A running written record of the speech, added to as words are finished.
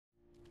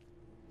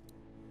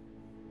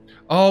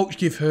Oh,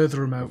 give her the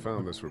I remote.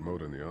 found this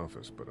remote in the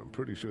office, but I'm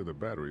pretty sure the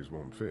batteries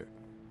won't fit.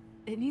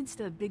 It needs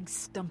the big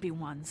stumpy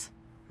ones.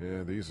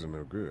 Yeah, these are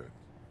no good.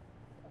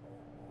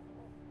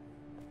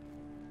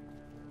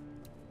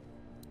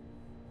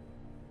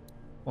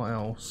 What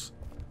else?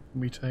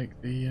 Can we take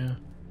the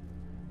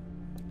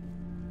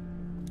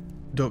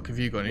Duck, have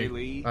you got any Hey,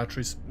 Lee,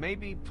 batteries?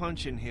 maybe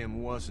punching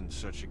him wasn't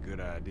such a good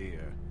idea.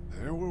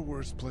 There were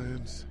worse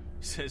plans.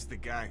 Says the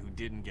guy who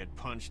didn't get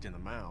punched in the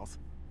mouth.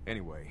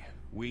 Anyway,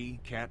 we,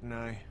 Kat and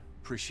I,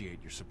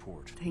 appreciate your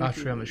support.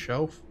 Battery on the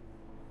shelf?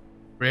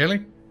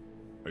 Really?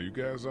 Are you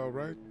guys all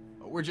right?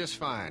 We're just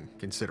fine,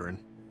 considering.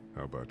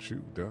 How about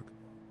you, Duck?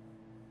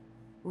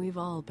 We've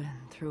all been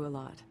through a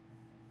lot.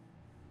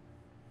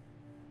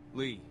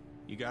 Lee,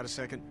 you got a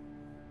second?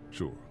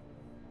 Sure.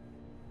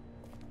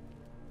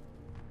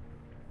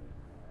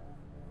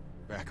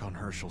 Back on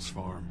Herschel's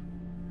farm.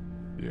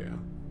 Yeah.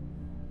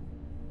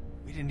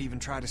 We didn't even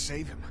try to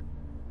save him.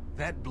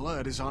 That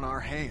blood is on our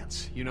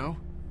hands, you know?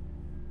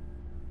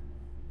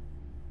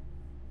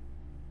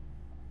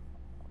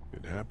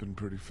 It happened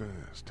pretty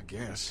fast. I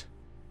guess.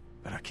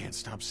 But I can't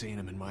stop seeing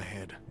him in my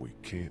head. We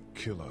can't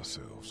kill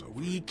ourselves over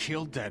We it.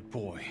 killed that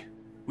boy.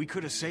 We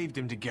could have saved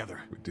him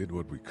together. We did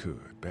what we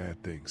could.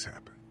 Bad things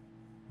happen.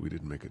 We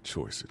didn't make a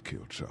choice that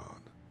killed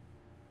Sean.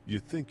 You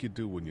think you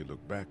do when you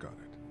look back on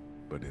it.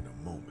 But in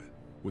a moment,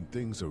 when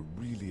things are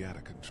really out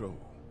of control,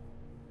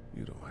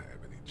 you don't have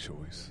any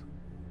choice.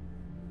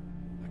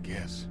 I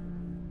guess.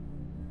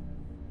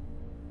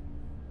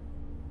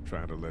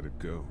 Try to let it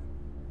go.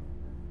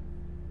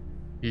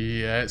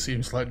 Yeah, it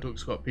seems like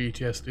Duck's got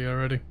PTSD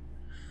already.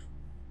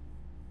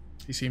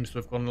 He seems to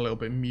have gone a little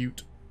bit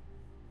mute.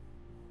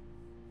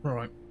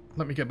 Right,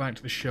 let me get back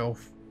to the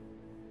shelf.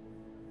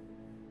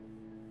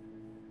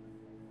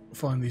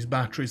 Find these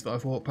batteries that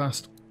I've walked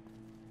past.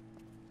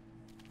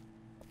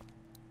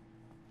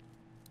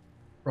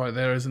 Right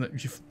there, isn't it?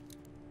 You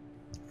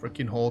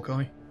freaking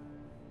Hawkeye.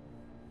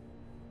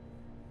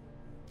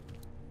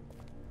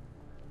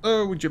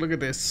 Oh, would you look at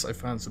this? I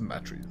found some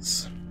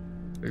batteries.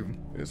 Boom.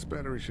 This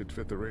battery should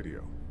fit the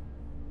radio.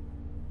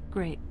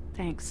 Great,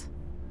 thanks.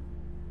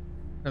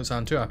 Don't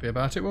sound too happy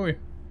about it, will you?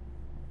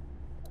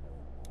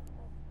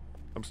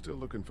 I'm still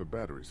looking for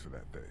batteries for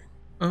that thing.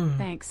 Oh,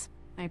 Thanks.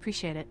 I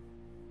appreciate it.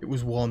 it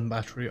was one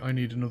battery. I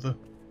need another.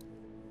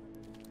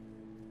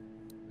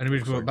 Anybody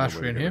Looks got a like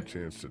battery in nobody here? got a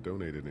chance to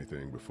donate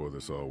anything before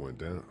this all went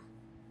down.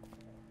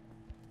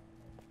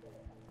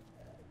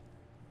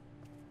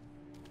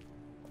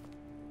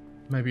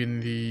 Maybe in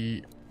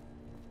the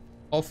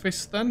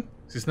office then?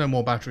 'Cause there's no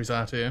more batteries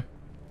out here.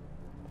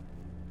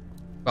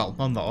 Well,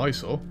 none that I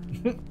saw.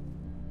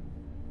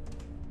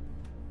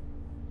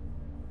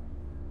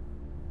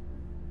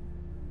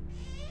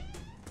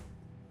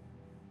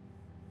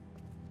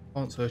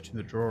 Can't search in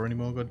the drawer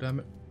anymore,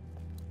 goddammit.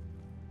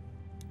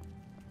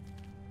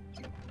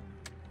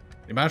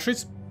 Any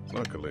batteries?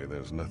 Luckily,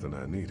 there's nothing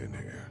I need in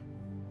here.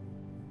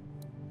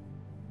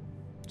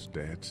 It's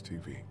Dad's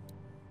TV.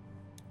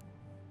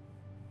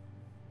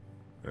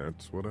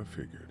 That's what I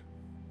figured.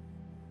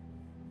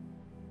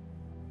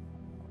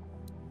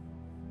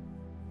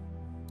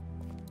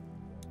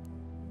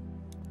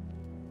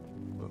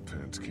 My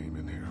parents came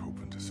in here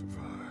hoping to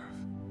survive.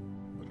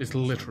 But There's it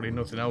looks like literally one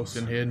of nothing them else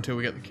in here until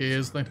we get the key,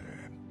 is there? Dad.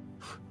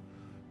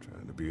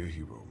 Trying to be a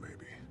hero,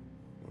 maybe.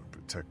 Or a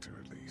protector,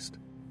 at least.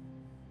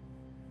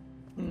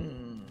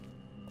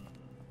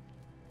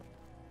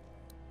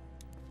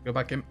 Go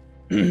back in.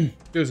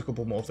 There's a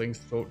couple more things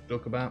to talk to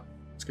Duck about.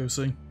 Let's go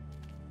see.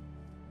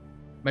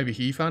 Maybe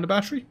he found a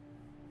battery?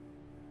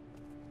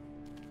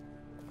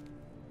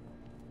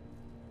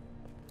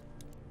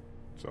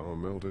 It's all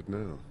melted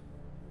now.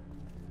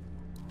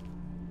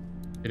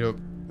 Hey, Duck.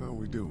 How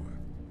we doing?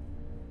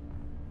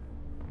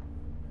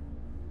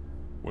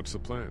 What's the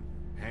plan?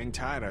 Hang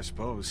tight, I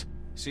suppose.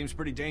 Seems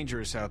pretty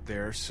dangerous out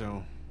there,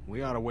 so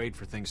we ought to wait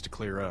for things to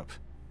clear up.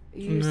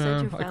 You said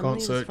No, your I family can't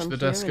was search from the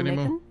here desk in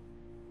anymore. Macon?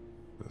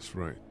 That's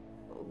right.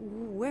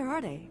 Where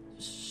are they?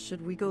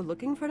 Should we go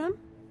looking for them?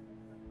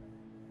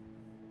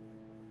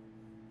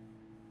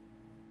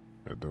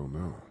 I don't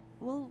know.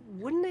 Well,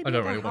 wouldn't they I be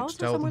don't at their really want house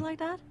to or tell somewhere them. like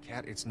that?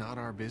 Cat, it's not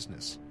our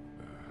business.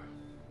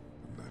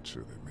 I'm not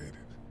sure they made it.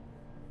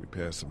 We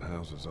passed some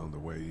houses on the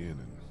way in,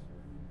 and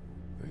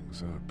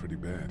things are pretty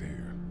bad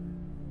here.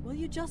 Well,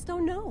 you just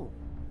don't know.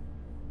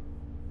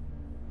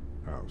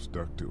 How's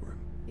Duck doing?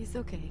 He's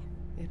okay.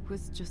 It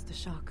was just a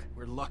shock.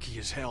 We're lucky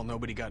as hell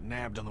nobody got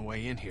nabbed on the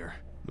way in here.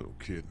 No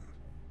kidding.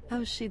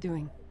 How's she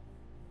doing?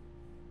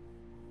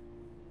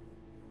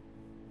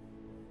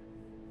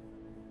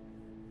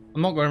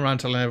 I'm not going around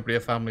telling everybody her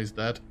family's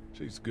dead.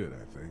 She's good,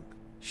 I think.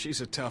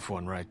 She's a tough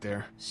one right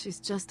there.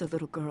 She's just a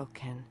little girl,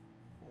 Ken.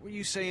 What were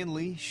you saying,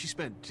 Lee? She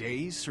spent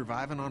days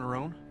surviving on her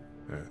own?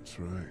 That's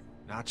right.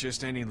 Not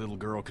just any little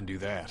girl can do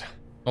that.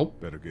 Oh,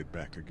 Better get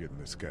back to getting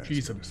this guy.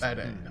 she's a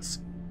badass.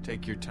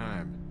 Take your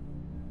time.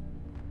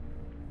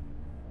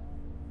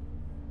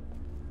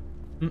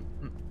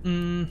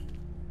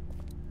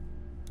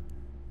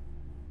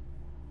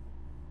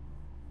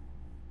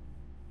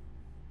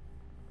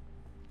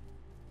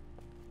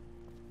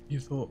 You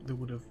thought they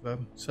would have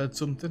said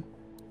something?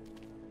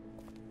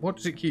 What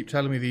does it keep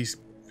telling me these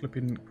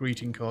flipping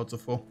greeting cards are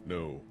for?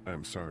 No,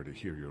 I'm sorry to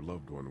hear your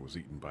loved one was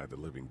eaten by the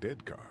living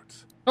dead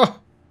cards. Oh,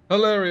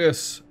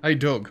 hilarious. Hey,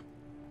 Doug.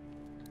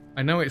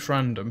 I know it's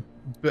random,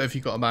 but have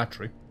you got a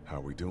battery? How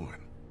we doing?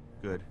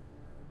 Good.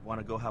 Want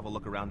to go have a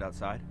look around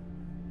outside?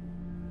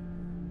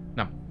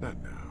 No.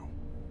 Not now.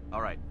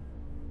 All right.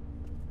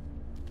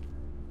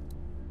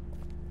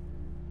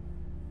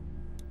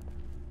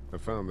 I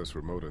found this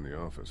remote in the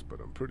office, but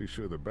I'm pretty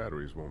sure the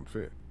batteries won't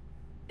fit.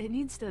 It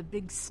needs the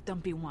big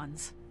stumpy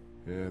ones.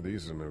 Yeah,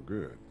 these are no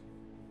good.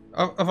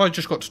 Have I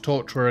just got to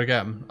talk to her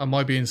again? Am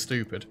I being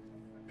stupid?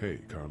 Hey,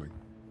 Carly.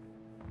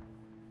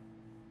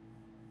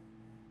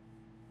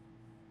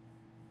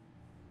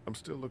 I'm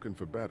still looking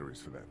for batteries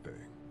for that thing.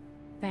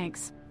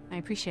 Thanks. I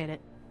appreciate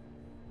it.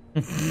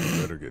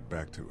 Better get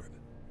back to it.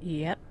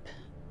 Yep.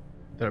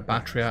 Is there a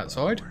battery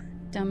outside?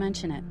 Don't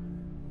mention it.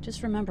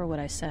 Just remember what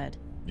I said.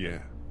 Yeah,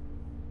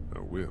 I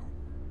will.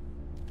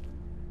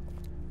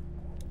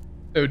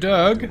 Oh,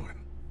 Doug.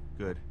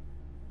 Good.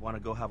 Want to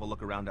go have a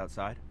look around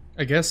outside?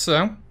 I guess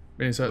so.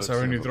 Means that's Let's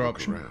our only have a other look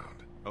option.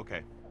 around.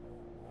 Okay.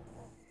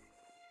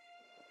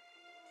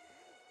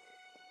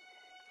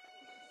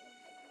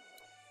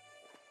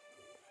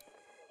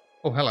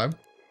 Oh, hello.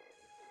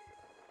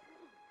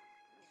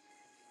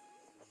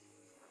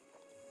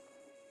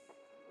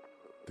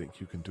 Think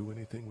you can do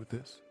anything with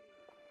this?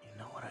 You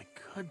know what I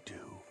could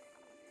do?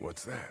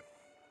 What's that?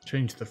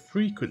 Change the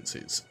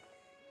frequencies.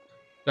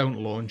 Don't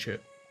launch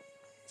it.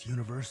 It's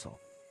universal.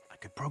 I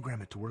could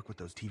program it to work with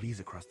those TVs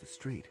across the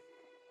street.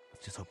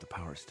 Let's just hope the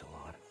power's still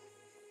on.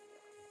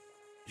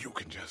 You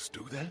can just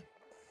do that?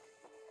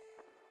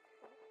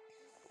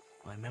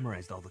 Well, I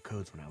memorized all the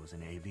codes when I was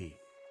in AV.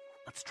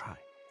 Let's try.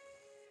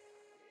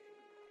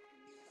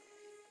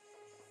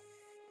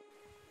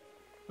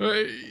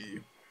 Hey.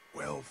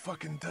 Well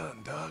fucking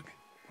done, Doug.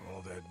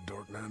 All that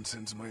dork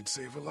nonsense might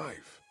save a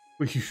life.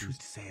 Will you Who's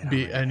to say it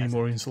be already any hasn't?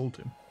 more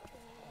insulting?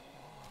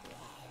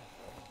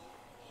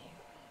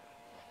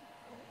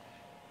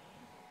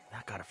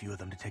 That got a few of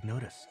them to take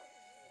notice.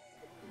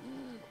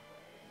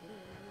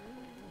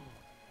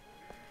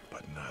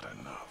 But not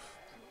enough.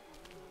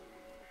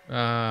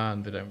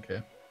 And they don't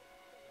care.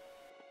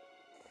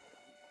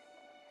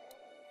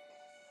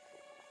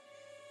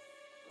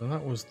 So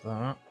that was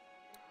that.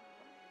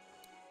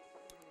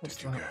 What's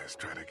Did you that? guys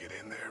try to get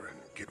in there and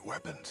get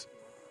weapons?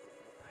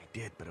 I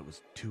did, but it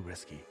was too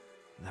risky.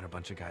 And then a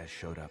bunch of guys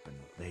showed up and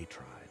they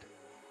tried.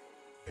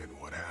 And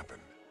what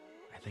happened?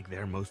 I think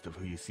they're most of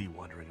who you see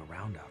wandering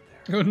around out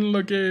there.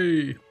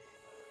 Unlucky.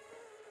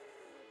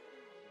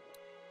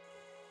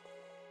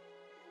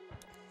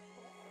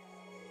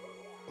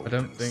 I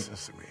don't Open think-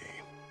 Sesame.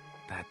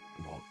 That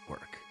won't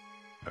work.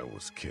 I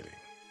was kidding.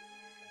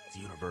 It's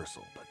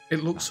universal, but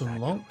It looks not that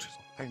unlocked.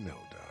 universal. I know,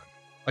 Doug.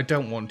 I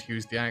don't want to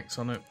use the axe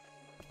on it.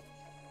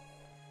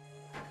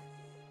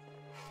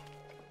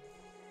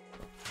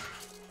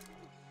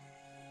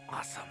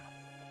 Awesome.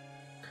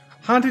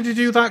 How did you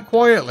do that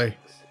quietly?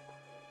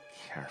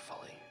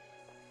 Carefully.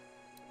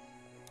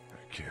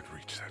 I can't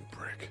reach that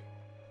brick.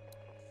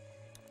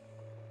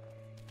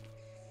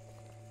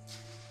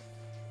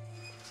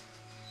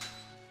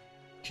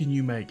 Can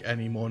you make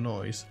any more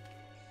noise?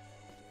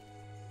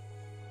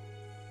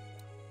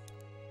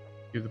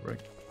 Do the brick.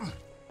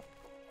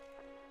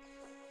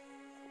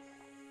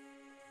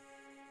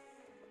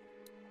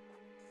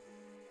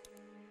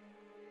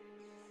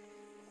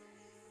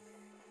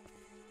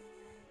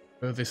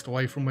 Furthest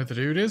away from where the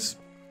dude is.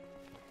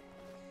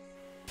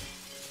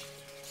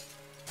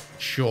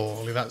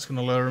 Surely that's going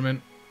to lure him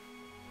in.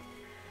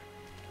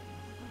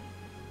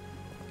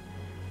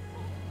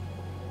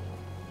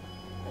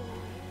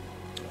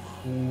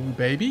 Ooh,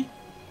 baby.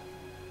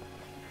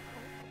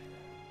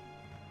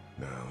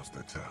 Now's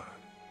the time.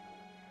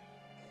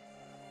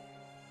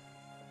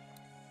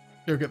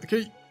 Go get the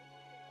key.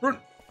 Run.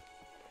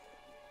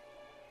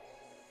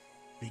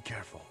 Be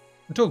careful.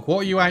 Doug, what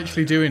are you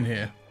actually doing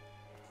here?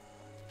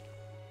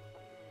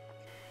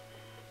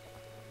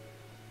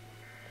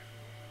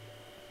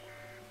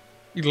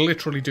 You're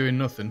literally doing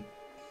nothing.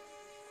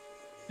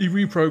 You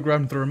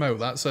reprogrammed the remote,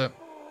 that's it.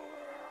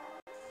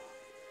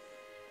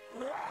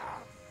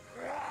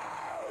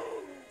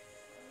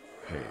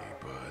 Hey,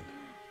 bud.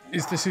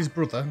 Is this his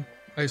brother,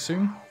 I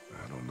assume?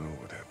 I don't know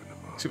what happened to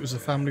Mom. 'Cause it was a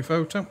family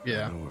photo?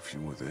 Yeah. I know if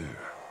you were there,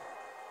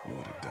 you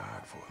would have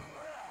died for them.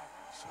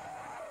 So,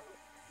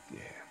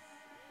 yeah.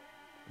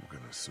 I'm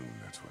gonna assume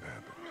that's what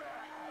happened.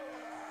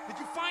 Did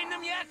you find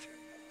them yet?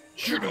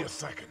 Give me a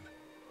second.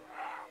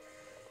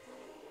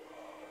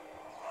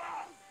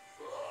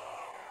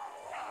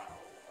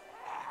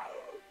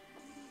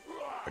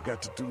 I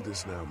got to do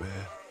this now,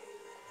 man.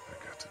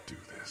 I got to do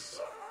this.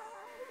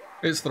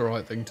 It's the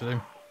right thing to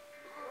do.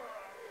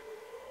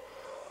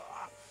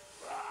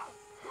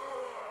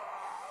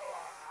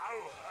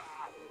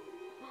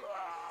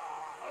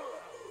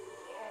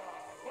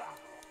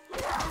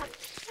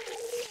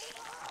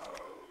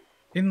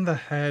 In the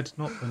head,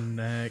 not the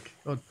neck.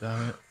 God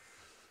damn it.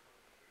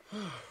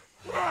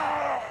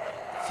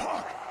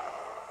 Fuck!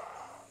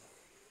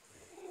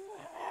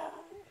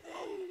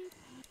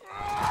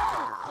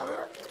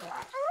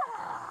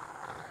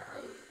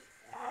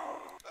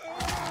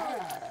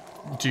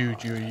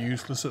 Dude, you're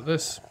useless at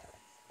this.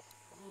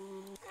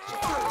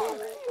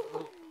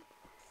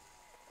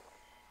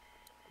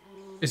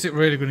 Is it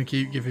really going to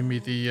keep giving me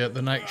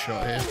the night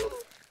shot here?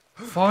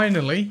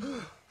 Finally!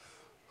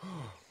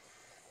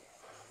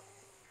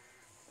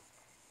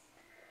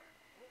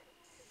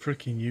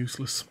 Freaking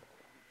useless.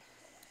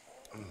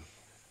 God.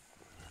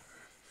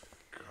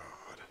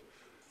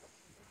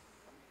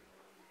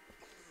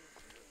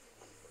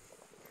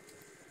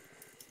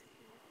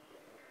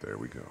 There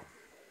we go.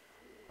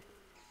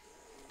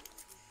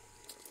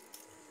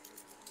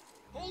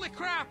 Holy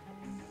crap!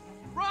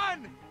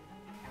 Run!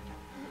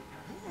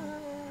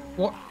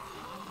 What?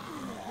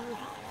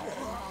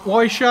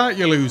 Why shout,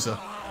 you loser?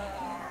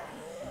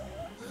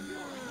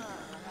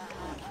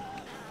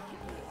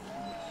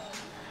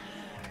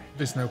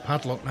 There's no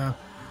padlock now.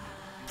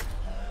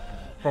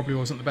 Probably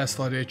wasn't the best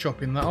idea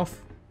chopping that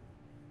off.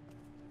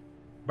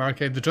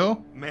 Barricade the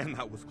door. Man,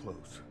 that was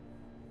close.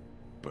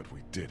 But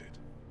we did it.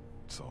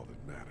 It's all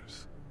that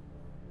matters.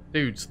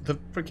 Dudes, the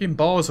freaking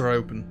bars are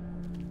open.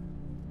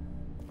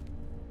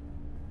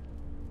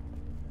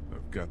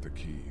 I've got the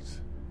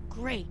keys.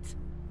 Great.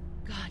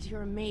 God,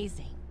 you're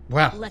amazing.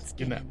 Wow. Let's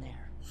get in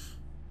there.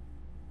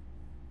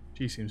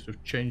 She seems to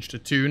have changed her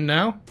tune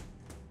now.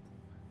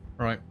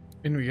 Right,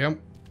 in we go.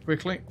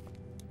 Quickly.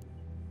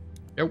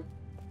 Yep.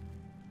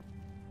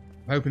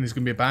 I'm hoping there's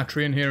going to be a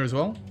battery in here as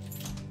well.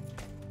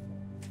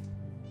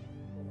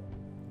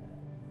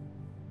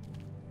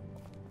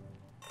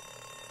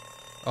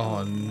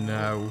 Oh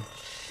no.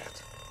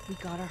 Shit. We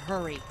gotta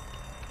hurry.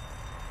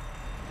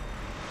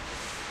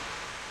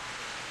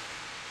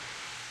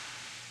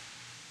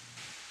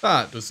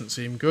 That doesn't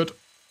seem good.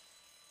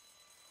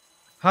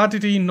 How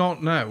did he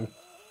not know?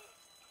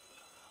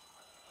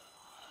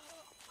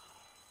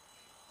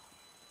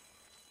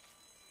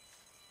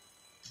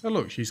 Oh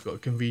look, she's got a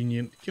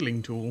convenient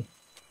killing tool.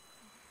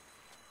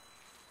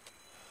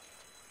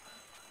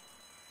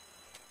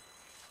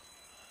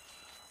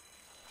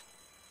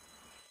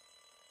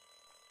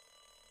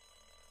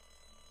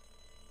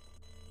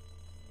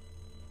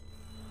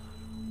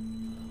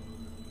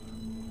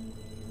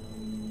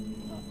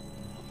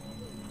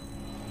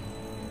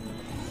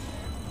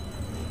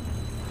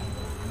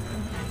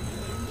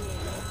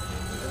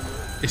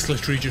 It's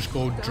literally just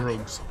called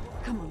drugs.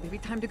 Come on, baby,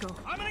 time to go.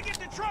 I'm gonna get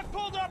the truck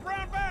pulled up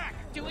round back!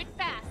 Do it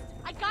fast.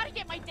 I gotta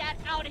get my dad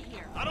out of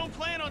here. I don't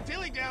plan on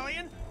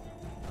dilly-dallying.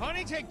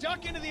 Honey, take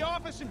Duck into the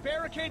office and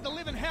barricade the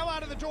living hell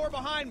out of the door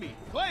behind me.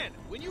 Glenn,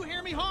 when you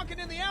hear me honking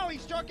in the alley,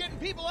 start getting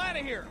people out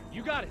of here.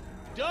 You got it.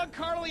 Doug,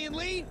 Carly, and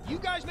Lee, you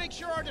guys make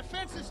sure our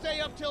defenses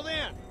stay up till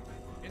then.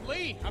 And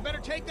Lee, I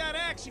better take that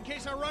axe in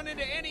case I run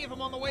into any of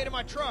them on the way to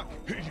my truck.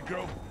 Here you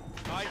go.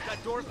 Guys,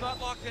 that door's not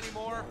locked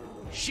anymore.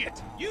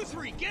 Shit! You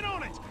three, get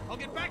on it! I'll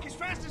get back as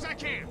fast as I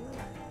can.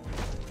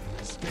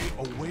 Stay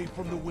away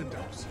from the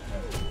windows.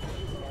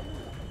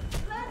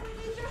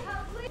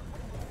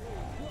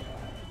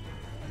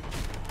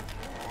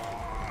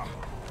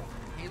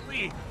 Hey,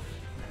 Lee.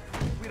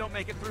 If we don't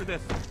make it through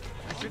this,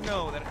 you should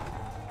know that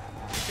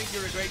I think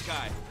you're a great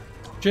guy.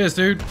 Cheers,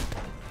 dude.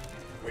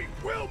 We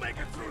will make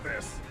it through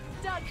this.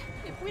 Doug,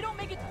 if we don't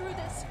make it through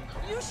this,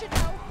 you should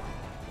know.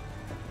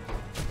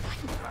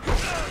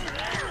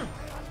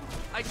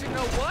 I should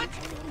know what?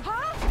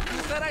 Huh?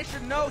 You said I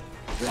should know.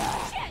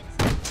 Shit!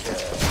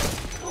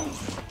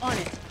 On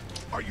it.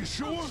 Are you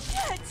sure?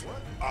 Shit!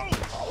 Oh,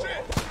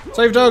 shit!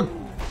 Save Doug.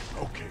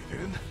 Okay,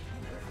 then.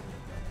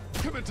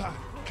 Clementine,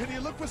 can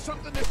you look for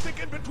something to stick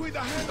in between the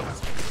handles?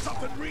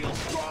 Something real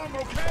strong,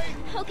 okay?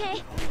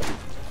 Okay.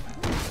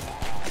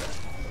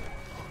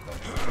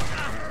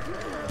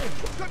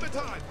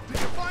 Clementine, did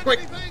you find Quick.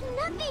 anything?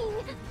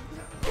 Nothing.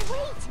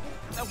 Wait.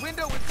 The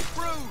window is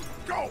screwed.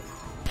 Go!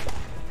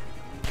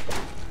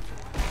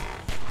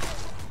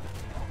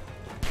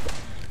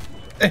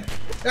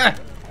 Ah.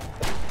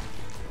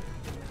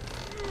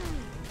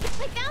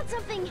 I found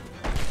something.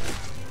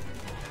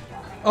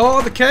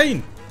 Oh, the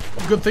cane.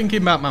 Good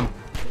thinking, Batman.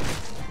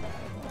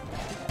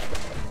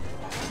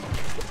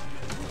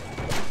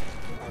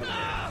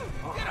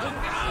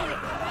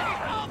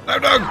 No,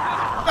 Doug.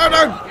 No,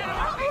 Doug.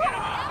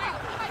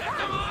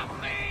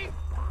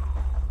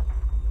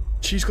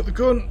 She's got the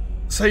gun.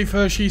 Save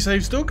her, she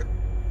saves Doug.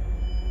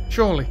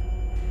 Surely.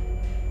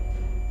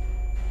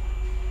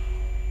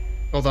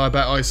 Although I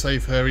bet I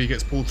save her, he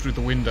gets pulled through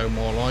the window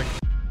more like.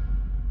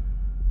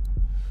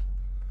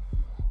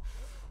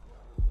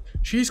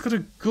 She's got a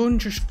gun,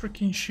 just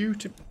freaking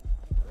shoot him.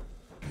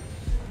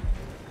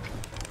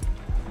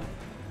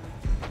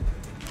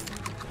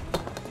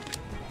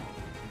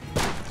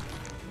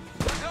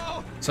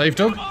 No! Save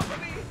Doug.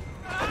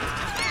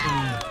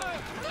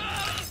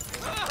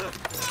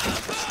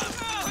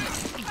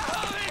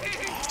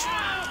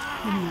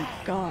 Oh my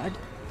god.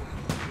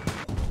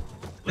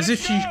 As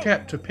if she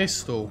kept a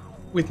pistol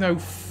with no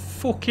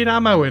fucking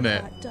ammo in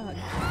it. Doug.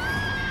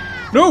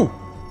 No!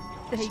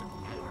 They...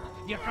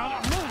 You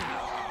gotta move!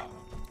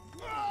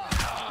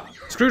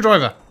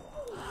 Screwdriver.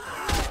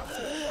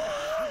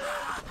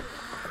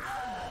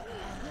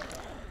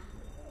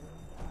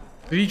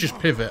 Did he just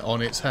pivot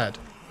on its head?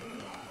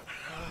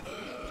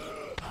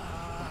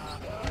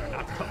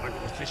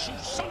 coming with this, you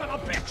son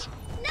of a bitch!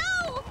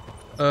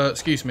 No!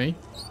 Excuse me,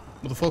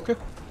 motherfucker.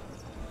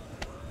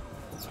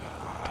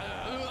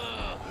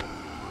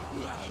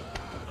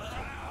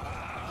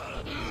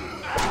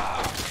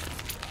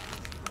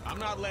 I'm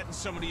not letting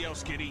somebody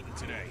else get eaten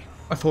today.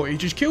 I thought he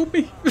just killed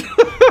me.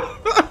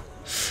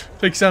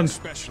 Big sense.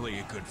 Especially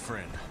a good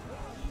friend.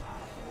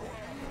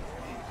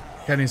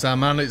 Kenny's our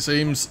man, it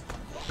seems.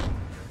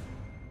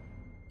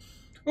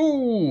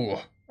 Ooh,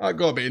 that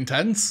got a bit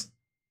intense.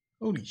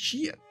 Holy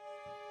shit.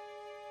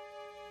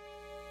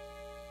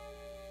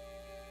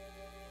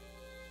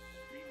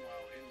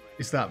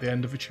 Is that the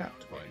end of a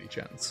chapter by any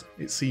chance?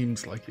 It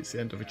seems like it's the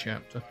end of a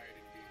chapter.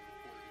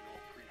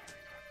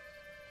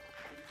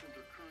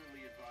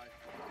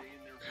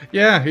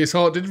 Yeah, his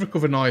heart did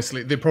recover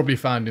nicely. They probably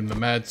found him the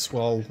meds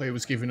while he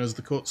was giving us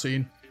the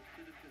cutscene.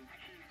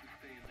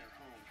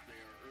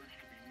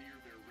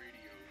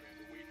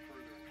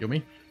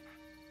 Yummy.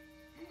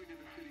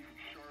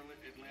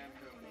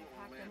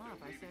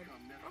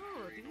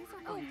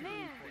 Oh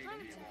man,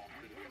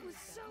 that was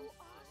so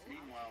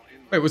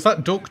awesome. Wait, was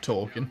that Duck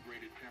talking?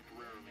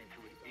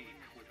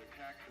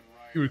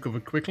 He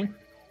recovered quickly.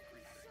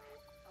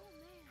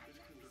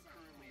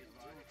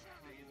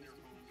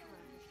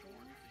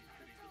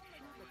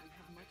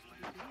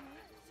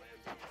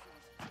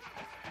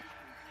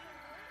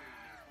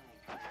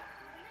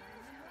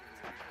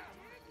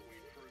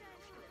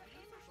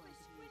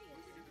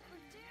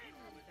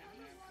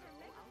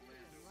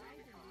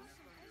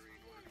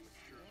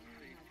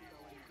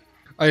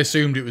 I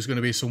assumed it was going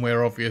to be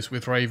somewhere obvious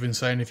with Raven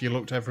saying if you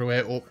looked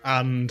everywhere up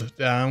and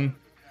down.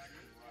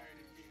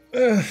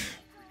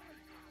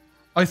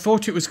 I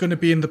thought it was going to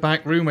be in the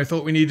back room. I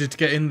thought we needed to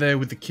get in there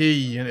with the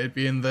key and it'd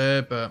be in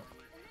there, but...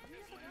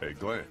 Hey,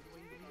 Glenn.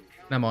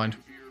 Never mind.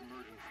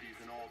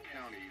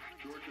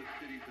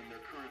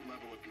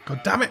 God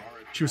damn it!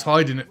 She was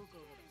hiding it.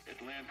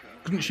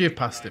 Couldn't she have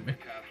passed it me?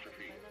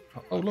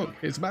 Oh look,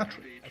 here's a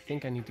battery. I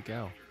think I need to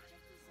go.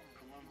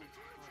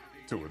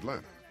 To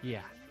Atlanta.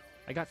 Yeah,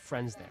 I got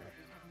friends there.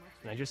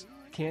 And I just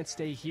can't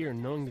stay here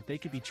knowing that they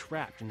could be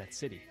trapped in that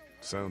city.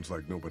 Sounds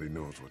like nobody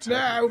knows what's No,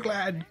 happening.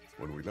 Glenn.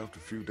 When we left a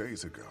few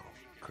days ago,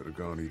 could have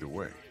gone either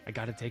way. I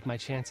gotta take my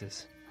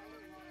chances.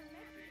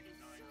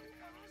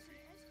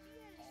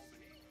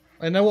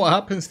 I know what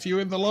happens to you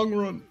in the long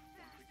run.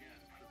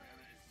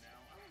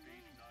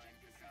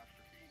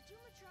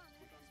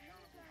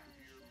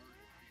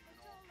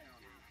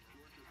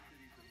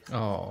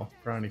 Oh,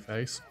 brownie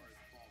face.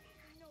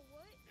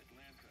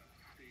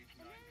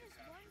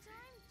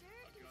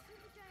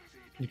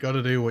 You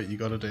gotta do what you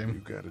gotta do.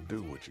 You gotta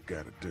do what you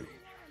gotta do.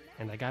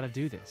 And I gotta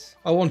do this.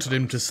 I wanted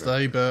him to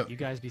stay, but... You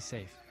guys be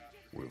safe.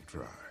 We'll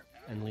try.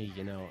 And Lee,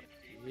 you know,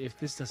 if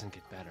this doesn't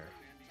get better,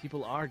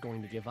 people are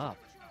going to give up.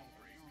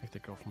 Like the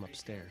girl from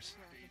upstairs.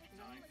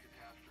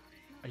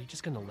 Are you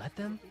just gonna let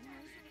them?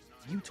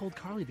 You told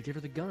Carly to give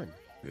her the gun.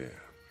 Yeah.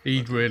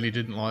 He really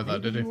didn't like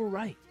that, Maybe did he? you were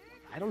right.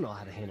 I don't know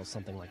how to handle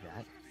something like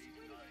that.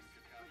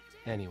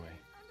 Anyway,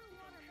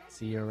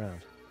 see you around.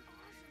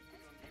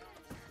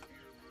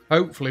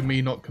 Hopefully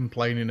me not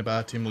complaining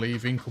about him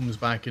leaving comes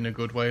back in a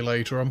good way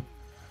later on.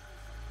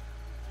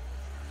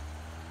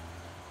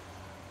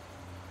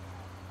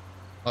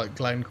 Like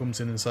Glenn comes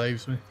in and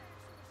saves me.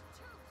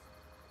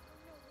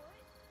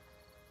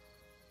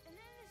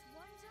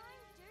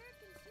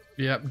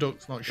 Yep,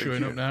 Duck's not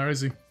showing up now,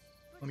 is he?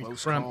 Only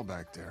Close cramp. call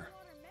back there.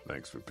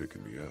 Thanks for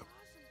picking me up.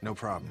 No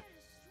problem.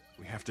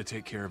 We have to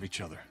take care of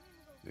each other.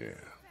 Yeah,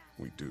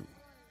 we do.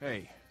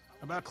 Hey,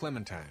 about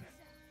Clementine.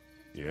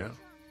 Yeah?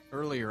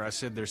 Earlier I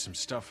said there's some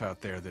stuff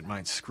out there that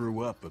might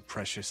screw up a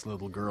precious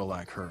little girl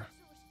like her.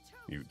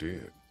 You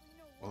did.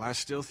 Well, I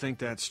still think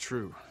that's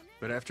true.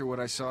 But after what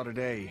I saw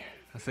today,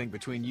 I think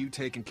between you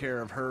taking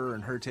care of her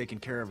and her taking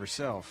care of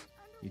herself,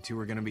 you two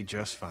are gonna be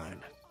just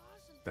fine.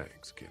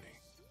 Thanks, Kenny.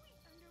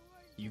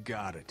 You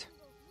got it.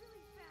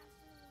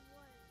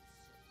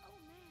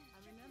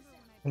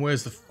 And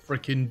where's the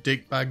frickin'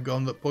 dickbag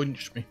gone that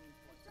punched me?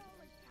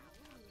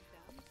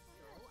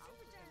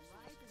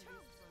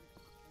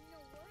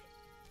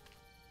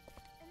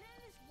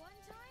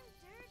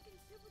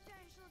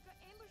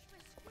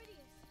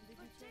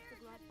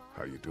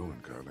 How you doing,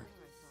 Carly?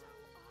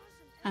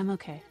 I'm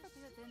okay.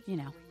 You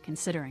know,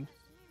 considering.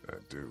 I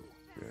do,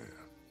 yeah.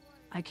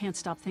 I can't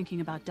stop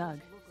thinking about Doug.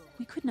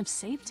 We couldn't have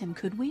saved him,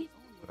 could we?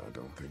 I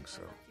don't think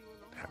so.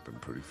 It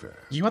happened pretty fast.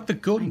 You had the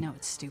gun. I know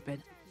it's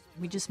stupid.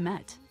 We just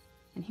met.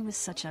 And he was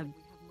such a...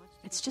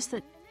 It's just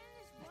that...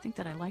 I think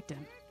that I liked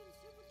him.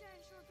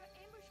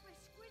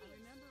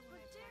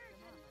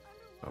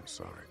 I'm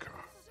sorry,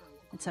 Carl.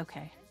 It's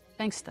okay.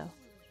 Thanks, though.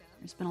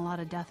 There's been a lot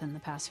of death in the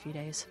past few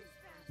days.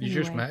 You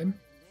just Anyway, met him?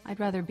 I'd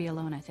rather be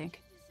alone, I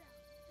think.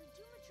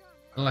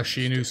 Unless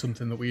she knew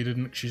something that we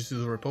didn't. She's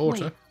the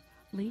reporter. Wait,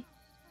 Lee?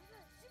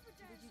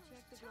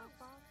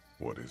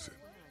 What is it?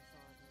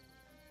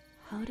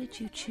 How did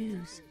you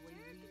choose?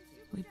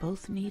 We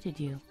both needed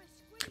you.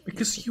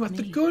 Because you had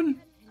the Me.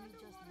 gun.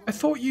 I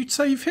thought you'd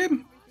save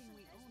him.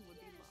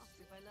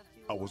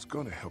 I was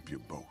gonna help you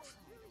both.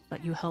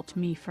 But you helped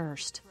me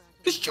first.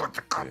 Because you had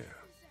the gun. Yeah,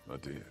 I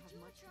did.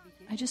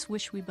 I just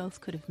wish we both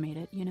could have made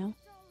it, you know?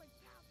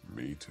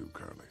 Me too,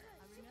 Carly.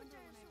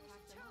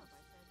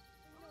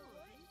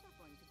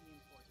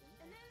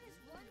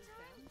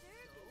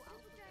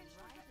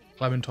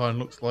 Clementine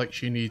looks like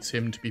she needs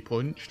him to be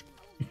punched.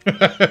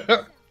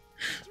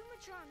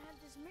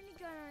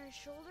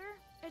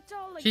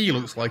 He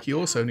looks like he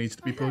also needs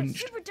to be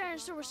punched. Super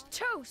Dinosaur was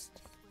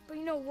toast. But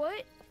you know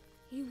what?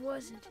 He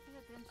wasn't.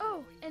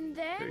 Oh, and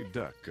then... Hey,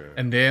 Duck.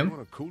 And then? You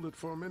want to cool it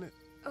for a minute?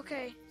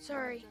 Okay,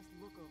 sorry.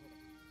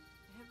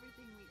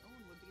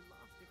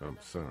 I'm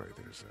sorry,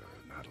 there's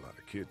not a lot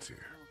of kids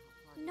here.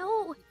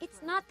 No,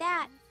 it's not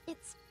that.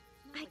 It's...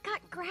 I got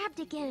grabbed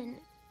again.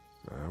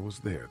 I was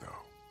there,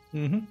 though.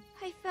 Mm-hmm.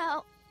 I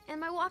fell, and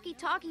my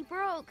walkie-talkie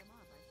broke.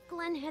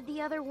 Glenn had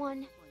the other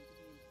one.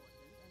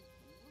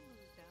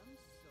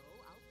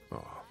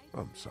 Oh,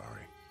 I'm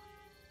sorry.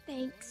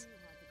 Thanks.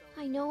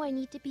 I know I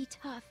need to be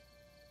tough.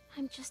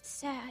 I'm just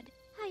sad.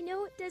 I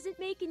know it doesn't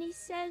make any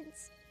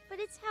sense, but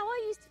it's how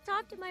I used to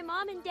talk to my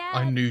mom and dad.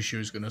 I knew she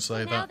was going to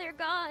say Now that. they're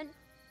gone.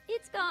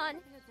 It's gone.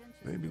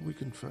 Maybe we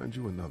can find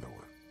you another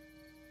one.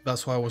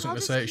 That's why I wasn't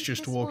going to say it's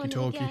just a keep this one, I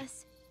walkie-talkie.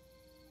 guess.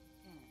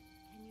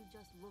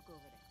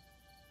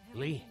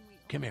 Lee,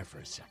 come here for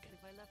a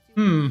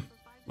second.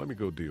 Let me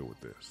go deal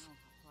with this.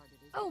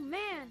 Oh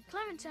man,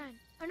 Clementine,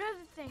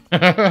 another thing.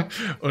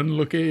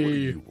 Unlucky. What do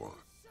you want?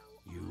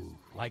 You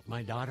like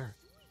my daughter?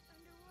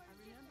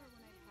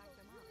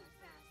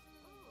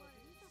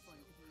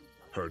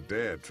 Her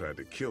dad tried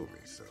to kill me,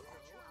 so...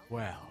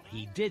 Well,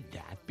 he did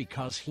that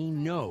because he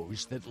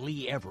knows that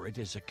Lee Everett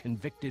is a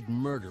convicted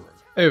murderer.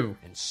 Oh.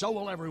 And so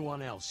will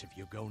everyone else if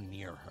you go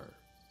near her.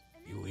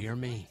 You hear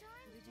me?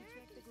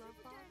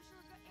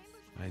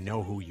 I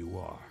know who you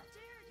are.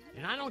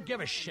 And I don't give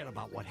a shit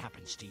about what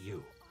happens to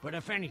you. But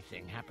if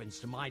anything happens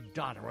to my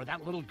daughter or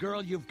that little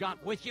girl you've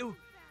got with you,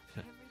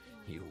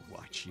 you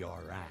watch your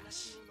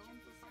ass.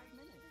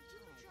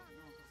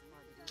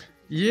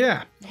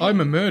 Yeah,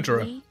 I'm a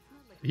murderer.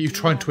 Are you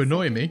trying to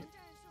annoy me?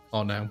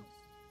 Oh no.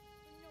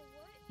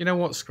 You know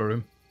what? Screw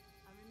him.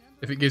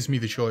 If it gives me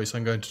the choice,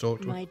 I'm going to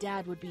talk to him. My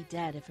dad would be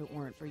dead if it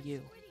weren't for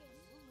you.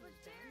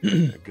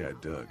 That guy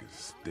Doug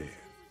is dead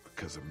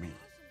because of me.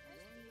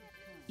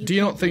 Do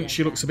you not think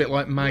she looks a bit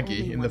like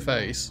Maggie in the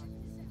face?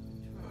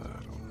 I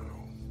don't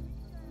know.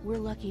 We're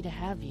lucky to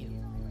have you.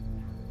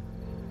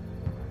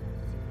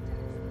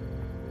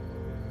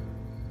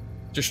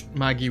 Just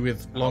Maggie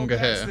with longer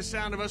That's hair. the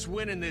sound of us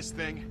winning this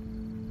thing.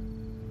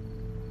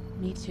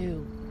 Me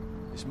too.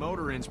 This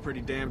motor inn's pretty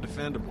damn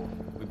defendable.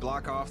 We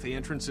block off the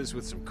entrances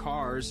with some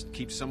cars,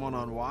 keep someone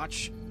on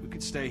watch. We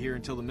could stay here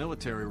until the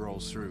military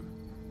rolls through.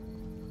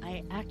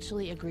 I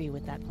actually agree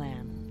with that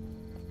plan.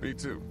 Me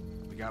too.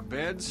 We got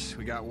beds,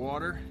 we got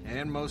water,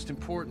 and most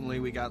importantly,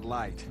 we got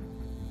light.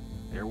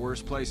 There are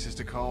worse places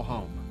to call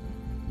home.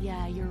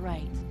 Yeah, you're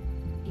right.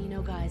 You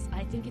know, guys,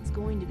 I think it's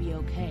going to be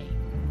okay.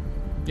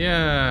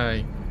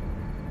 Yay.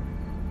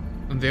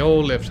 And they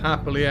all lived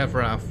happily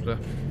ever after.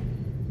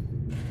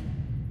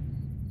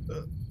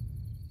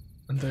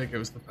 And there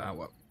goes the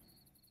power.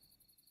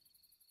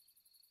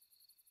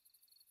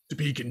 To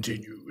be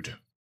continued.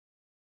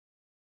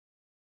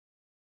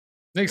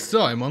 Next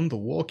time on The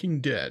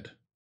Walking Dead.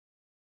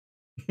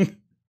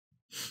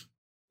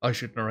 I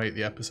should narrate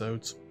the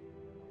episodes.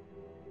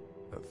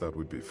 I thought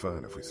we'd be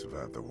fine if we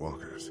survived the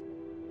walkers.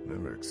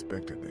 Never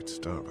expected they'd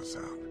starve us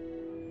out.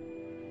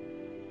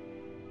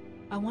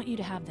 I want you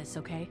to have this,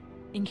 okay?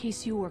 In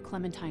case you or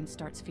Clementine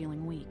starts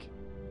feeling weak.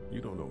 You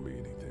don't owe me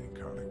anything,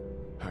 Carly.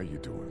 How you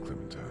doing,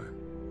 Clementine?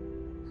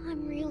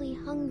 I'm really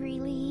hungry,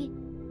 Lee.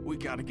 We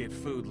gotta get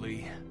food,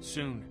 Lee.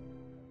 Soon.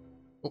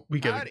 Oh, we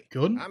get Howdy. a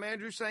gun? I'm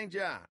Andrew St.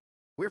 John.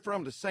 We're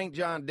from the St.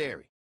 John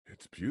Dairy.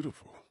 It's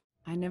beautiful.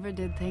 I never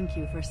did thank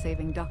you for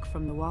saving Duck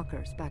from the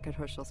walkers back at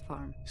Herschel's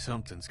farm.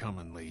 Something's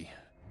coming, Lee.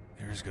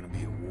 There's gonna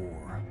be a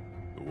war.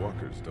 The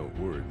walkers don't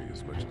worry me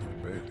as much as the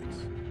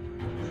bandits.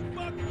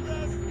 Fuck with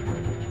us!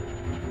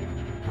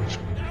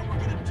 Now we're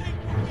gonna take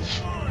what we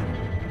want!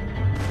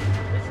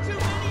 There's too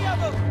many of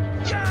them!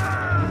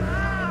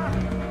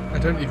 I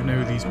don't even know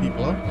who these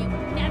people are. You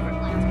never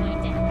liked my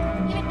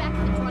dad. Even back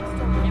at the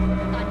drugstore whenever we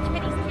thought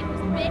Kenny's kid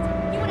was bit,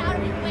 you went out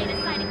of his way to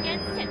side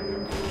against him.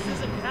 This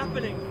isn't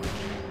happening.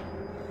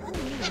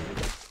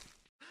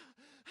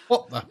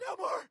 What the? No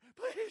more,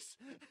 please!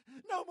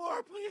 No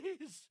more,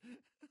 please!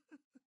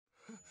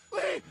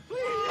 Lee,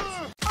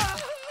 please!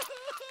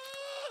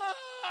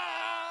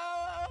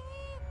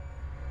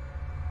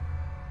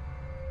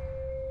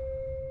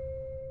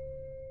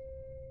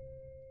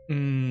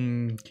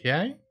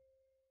 Okay.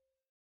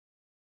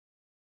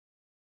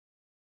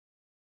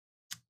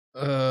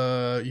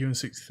 Even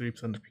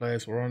 63% of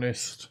players were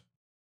honest.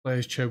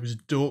 Players chose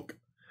Duck.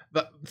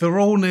 They're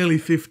all nearly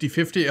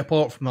 50-50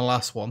 apart from the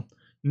last one.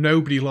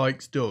 Nobody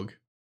likes Doug.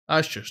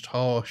 That's just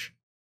harsh.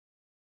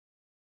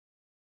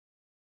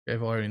 Okay,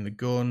 firing the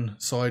gun.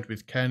 Side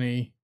with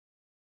Kenny.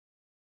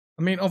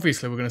 I mean,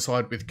 obviously we're going to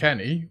side with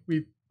Kenny.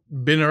 We've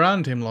been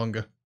around him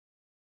longer.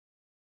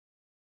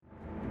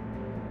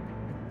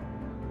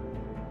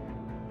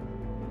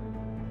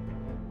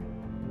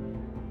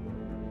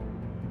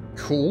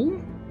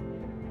 cool.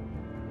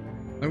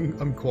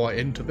 I'm quite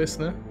into this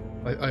now.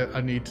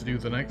 I need to do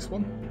the next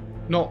one.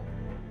 Not...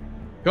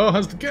 Car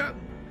has the gun.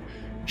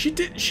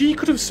 She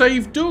could have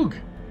saved Doug.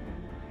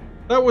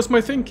 That was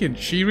my thinking.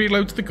 She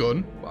reloads the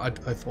gun. I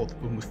thought the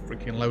gun was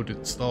freaking loaded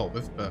to start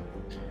with, but...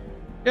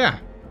 Yeah.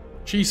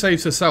 She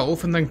saves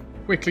herself and then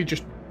quickly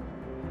just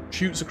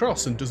shoots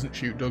across and doesn't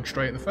shoot Doug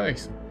straight in the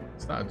face.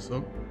 So that'd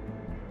suck.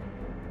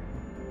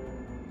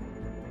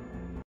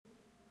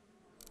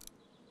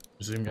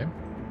 Resume game.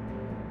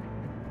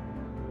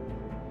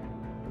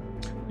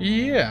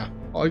 Yeah,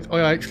 I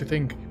actually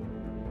think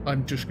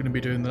I'm just going to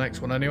be doing the next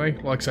one anyway.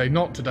 Like I say,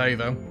 not today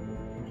though.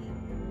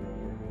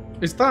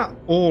 Is that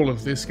all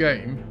of this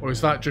game? Or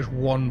is that just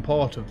one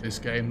part of this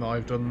game that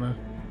I've done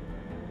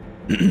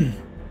there?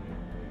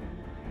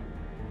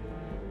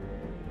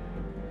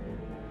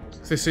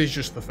 This is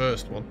just the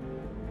first one.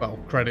 Well,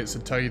 credits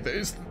would tell you that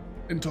it's the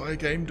entire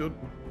game done.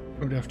 I'm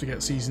going to have to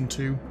get Season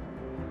 2.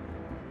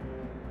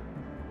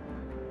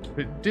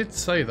 But it did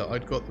say that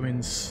I'd got them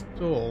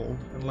installed,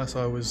 unless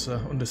I was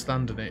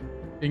understanding it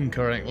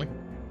incorrectly.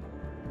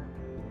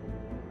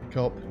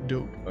 Cop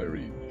Doug by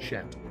Reed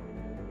Shet.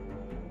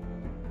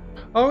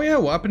 Oh yeah,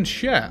 what happened to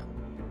Shet?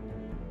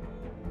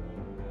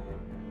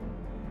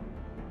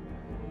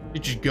 He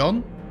just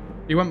gone?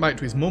 He went back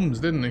to his mum's,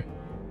 didn't he?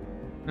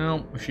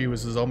 Well, if she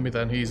was a zombie,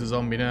 then he's a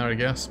zombie now, I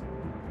guess.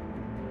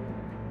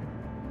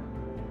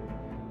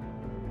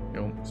 You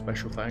know,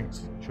 special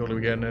thanks. Surely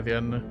we're getting near the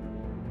end now.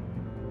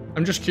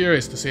 I'm just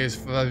curious to see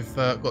if I've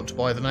got to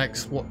buy the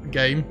next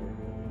game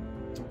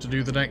to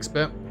do the next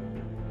bit.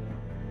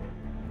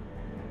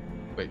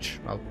 Which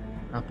I'll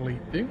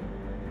happily do.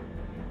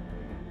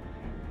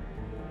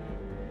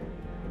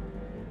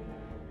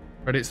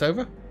 Credits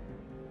over.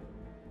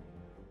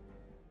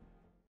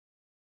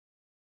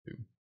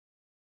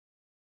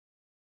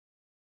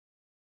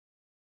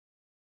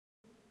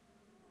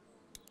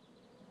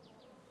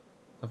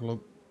 Have a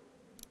look.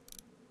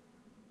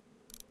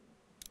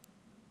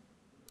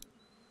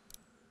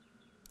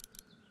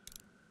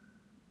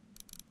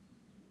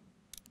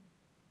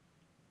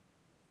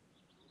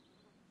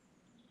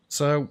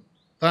 So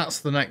that's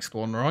the next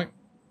one, right?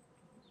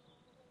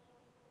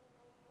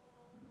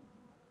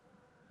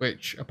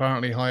 Which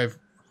apparently I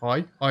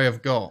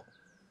have got.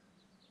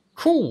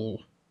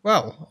 Cool.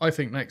 Well, I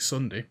think next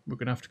Sunday we're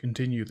going to have to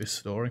continue this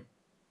story.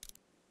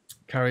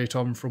 Carry it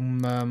on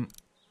from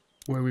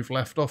where we've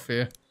left off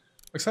here.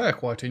 Like I say, I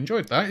quite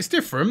enjoyed that. It's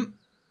different.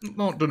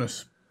 Not done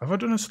have I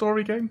done a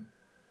story game?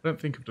 I don't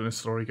think I've done a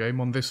story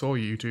game on this or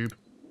YouTube.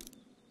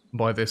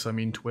 By this I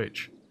mean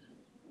Twitch.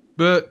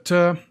 But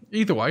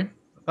either way,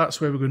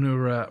 that's where we're going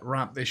to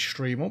wrap this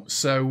stream up.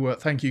 So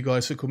thank you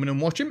guys for coming and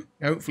watching.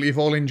 Hopefully you've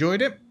all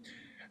enjoyed it.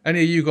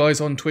 Any of you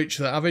guys on Twitch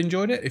that have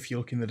enjoyed it, if you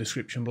look in the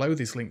description below,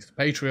 there's links to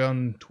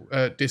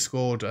Patreon,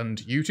 Discord and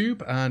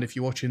YouTube. And if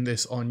you're watching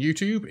this on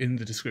YouTube, in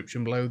the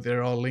description below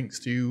there are links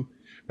to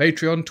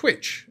Patreon,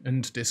 Twitch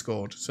and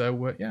Discord.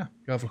 So yeah,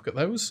 go have a look at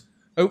those.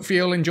 Hopefully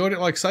you'll enjoyed it,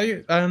 like I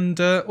say. And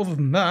other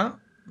than that,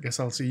 I guess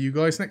I'll see you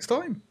guys next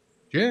time.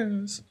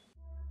 Cheers.